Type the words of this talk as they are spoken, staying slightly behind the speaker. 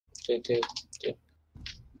do.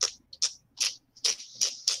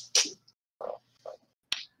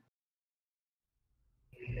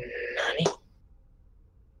 Nani?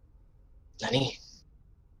 Nani?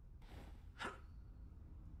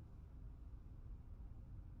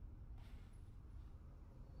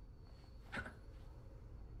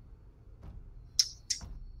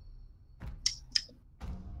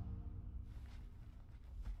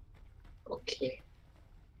 Okay.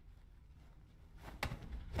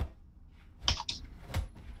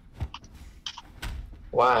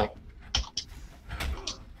 Why?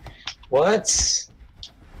 What?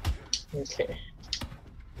 Okay.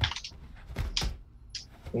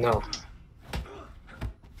 No.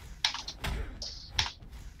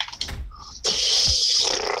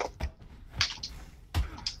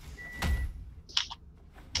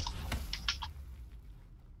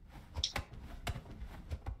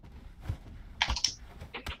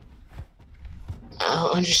 I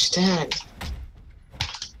don't understand.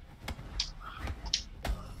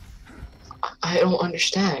 I don't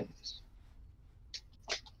understand.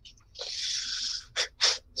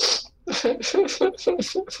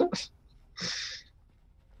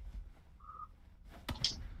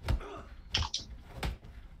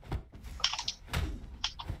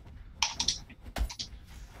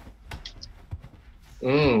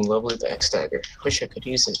 Lovely back Stagger. Wish I could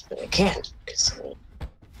use it, but I can't, because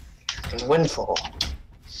fucking Windfall.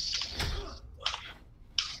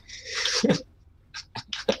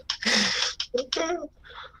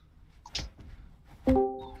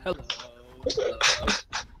 Hello.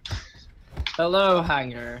 Hello,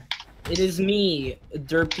 Hanger. It is me,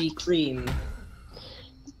 Derpy Cream.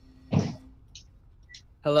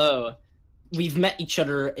 Hello. We've met each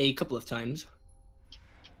other a couple of times.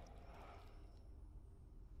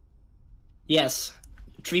 Yes.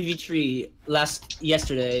 3v3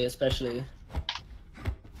 yesterday, especially.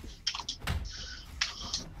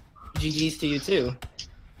 GG's to you too.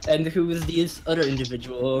 And who is this other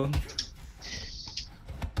individual?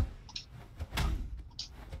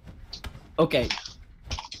 Okay.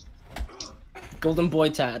 Golden Boy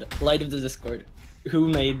Tad, light of the Discord. Who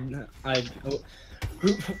made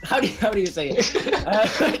how do you say it?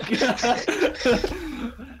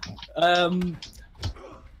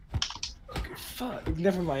 Fuck.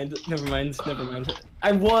 Never mind.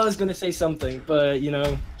 I was gonna say something, but you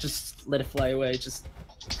know, just let it fly away. Just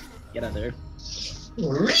get out there.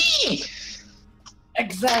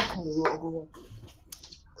 Exactly.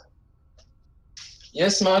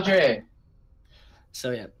 Yes, Madre.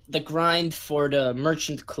 So yeah, the grind for the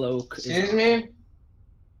merchant cloak. Excuse me?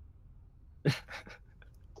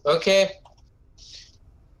 Okay.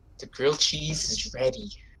 The grilled cheese is ready.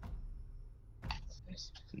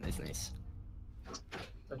 Nice.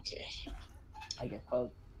 Okay. I get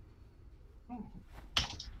called.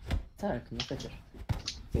 Tak, no przecież.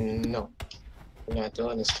 No. You're not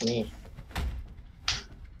doing this to me.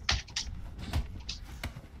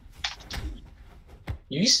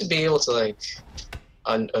 You used to be able to like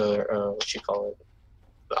what you call it?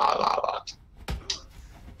 Blah blah blah.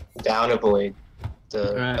 Down avoid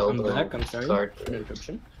the elbow I'm back. I'm sorry. guard.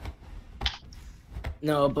 Interruption.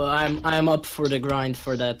 No, but I'm up for the grind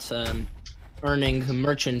for that earning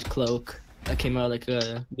merchant cloak that came out like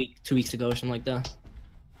a week, 2 weeks ago or something like that.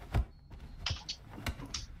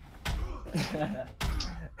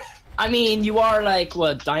 I mean, you are like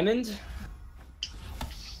what, diamond?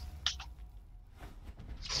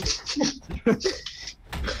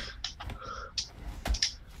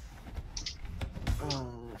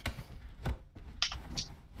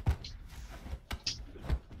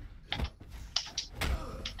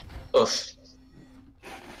 Oof.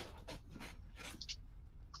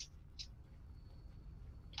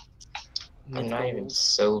 I'm not even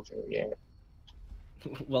silver yet.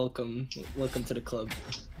 Welcome to the club.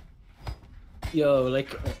 Yo,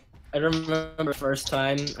 like, I remember first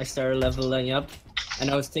time I started leveling up, and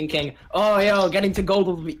I was thinking, oh, yo, getting to gold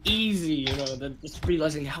will be easy, you know, then just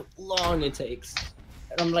realizing how long it takes.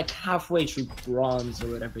 And I'm like halfway through bronze or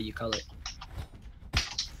whatever you call it.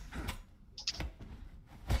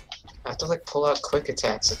 I have to like pull out quick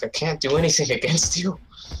attacks, like I can't do anything against you.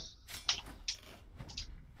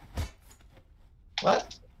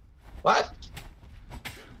 What? What?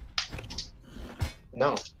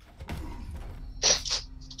 No.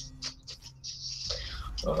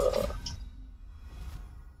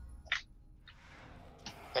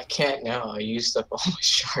 I can't now, I used up all my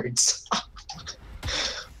shards.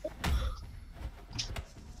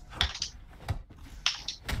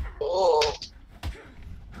 Oh,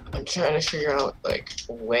 I'm trying to figure out like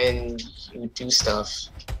when you do stuff.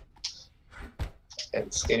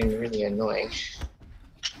 It's getting really annoying.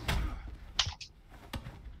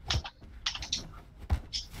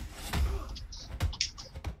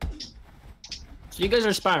 So you guys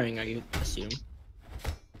are sparring, I assume.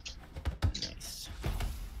 Nice.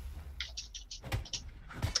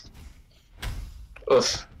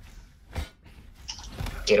 Oof.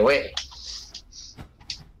 Get away.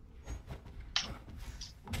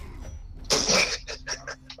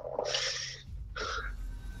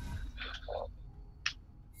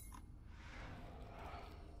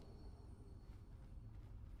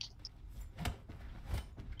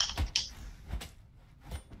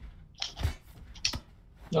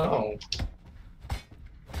 No.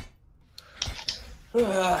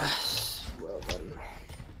 Well done.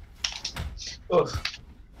 Oof.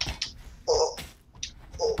 Oh.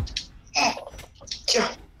 Oh.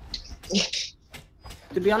 Yeah.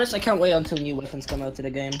 To be honest, I can't wait until new weapons come out to the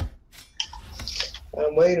game.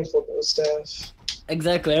 I'm waiting for those stuff.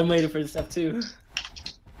 Exactly, I'm waiting for the stuff too.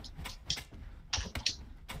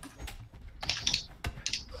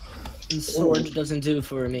 And sword doesn't do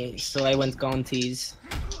for me, so I went Gaunties.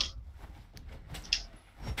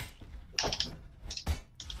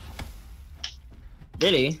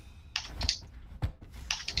 Really?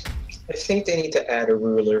 I think they need to add a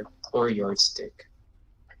ruler or a yardstick.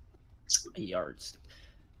 A yardstick.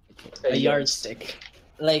 A A yardstick.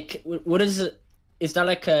 Like, what is it? Is that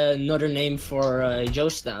like another name for Joe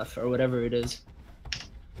staff or whatever it is?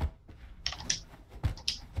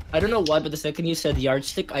 I don't know why, but the second you said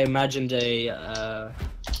yardstick, I imagined a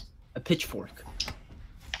pitchfork.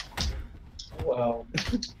 Wow.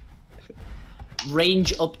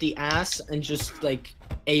 Range up the ass and just like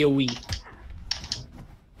AoE.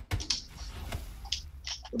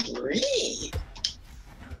 Breathe.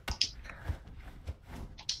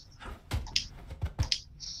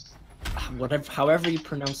 Whatever, however you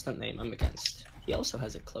pronounce that name, I'm against. He also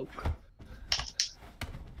has a cloak.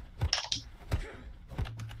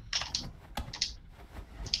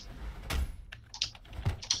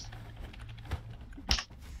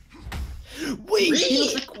 Wait, he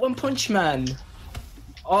looks like One Punch Man.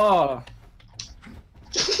 Oh,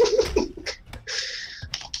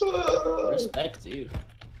 respect you.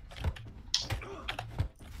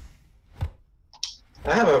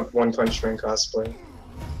 I have a One Punch Man cosplay.